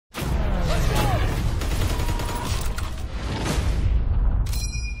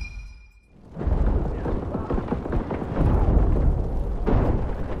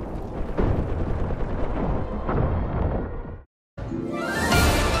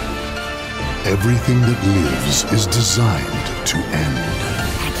Everything that lives is designed to end.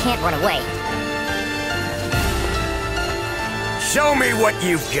 I can't run away. Show me what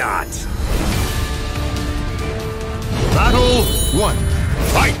you've got. Battle 1.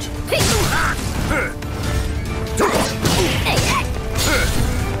 Fight!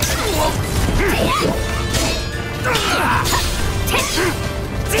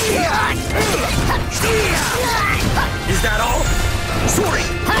 Is that all? Sorry.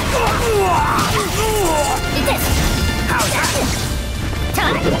 Eat this. How's that?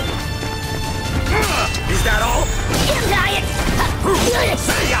 Time. Is that all? Diet.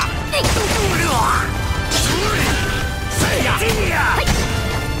 Say ya! Say ya!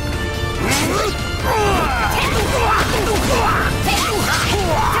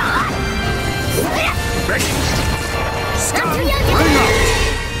 Ready? I'm too young to Bring die. out!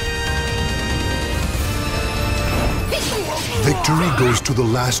 Victory goes to the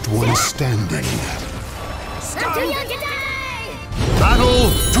last one standing. I'm too young to die. Battle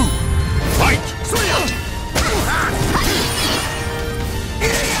 2. Fight!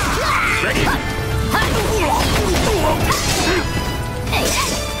 Ready?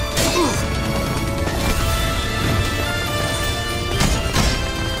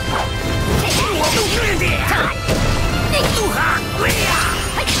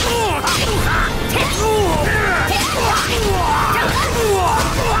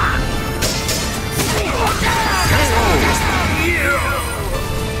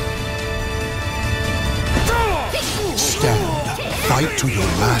 Stand. Fight to your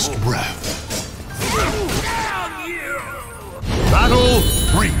last breath. Battle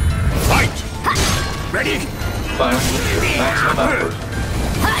 3. Fight! Ready? Maximum output.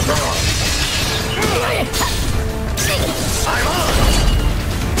 I'm on!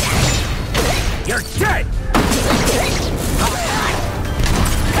 You're dead!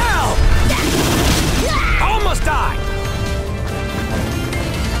 Hell! Almost died!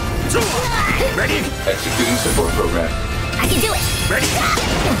 Ready? Executing support program. I can do it. Ready?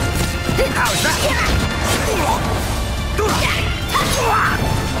 How's that?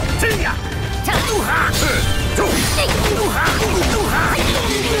 See ya!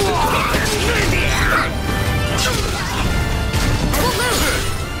 I won't move.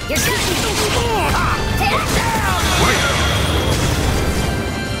 You're good.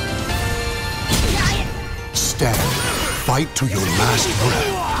 Stand. Fight to your last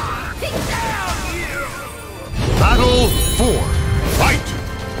breath. Battle 4. Fight!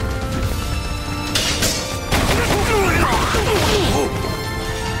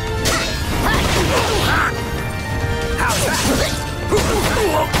 How's that?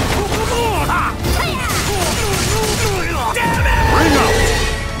 Damn it! Bring out!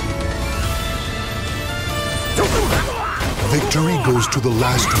 Victory goes to the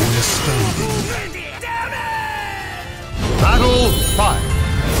last one standing. Battle 5.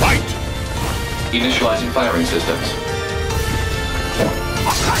 Fight! Initializing firing systems.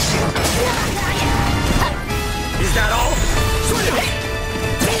 Is that all?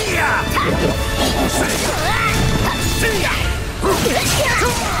 See ya!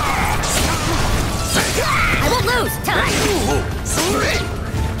 I won't lose. Time.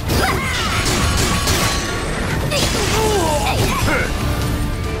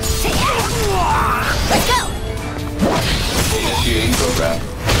 Let's go. Initiating program.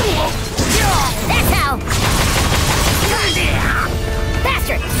 That's how.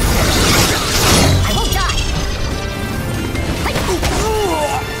 Bastard. I won't die.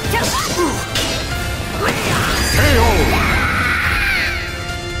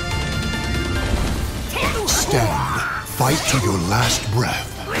 Stand. Fight to your last breath.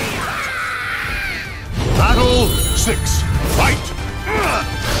 Battle 6. Fight!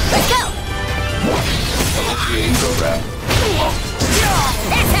 Let's go. Initiating program.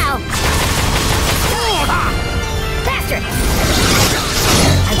 That's how. Bastard.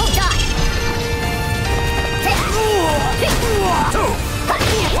 I won't die.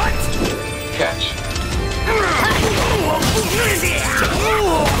 What? Catch.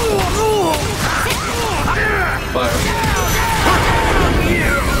 Firing.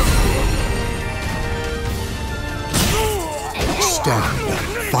 Stand.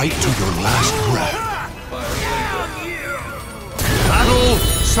 Fight to your last breath. Firing. Battle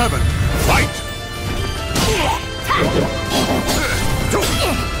 7. Fight!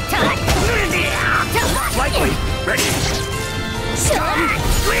 Lightly. Ready?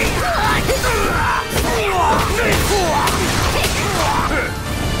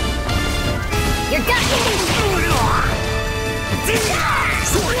 You're done.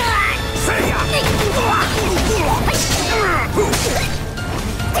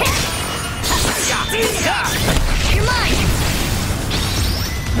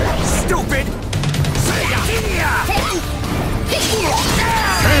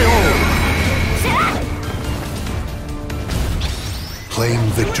 Claim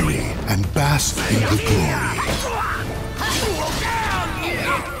victory and bask in the glory.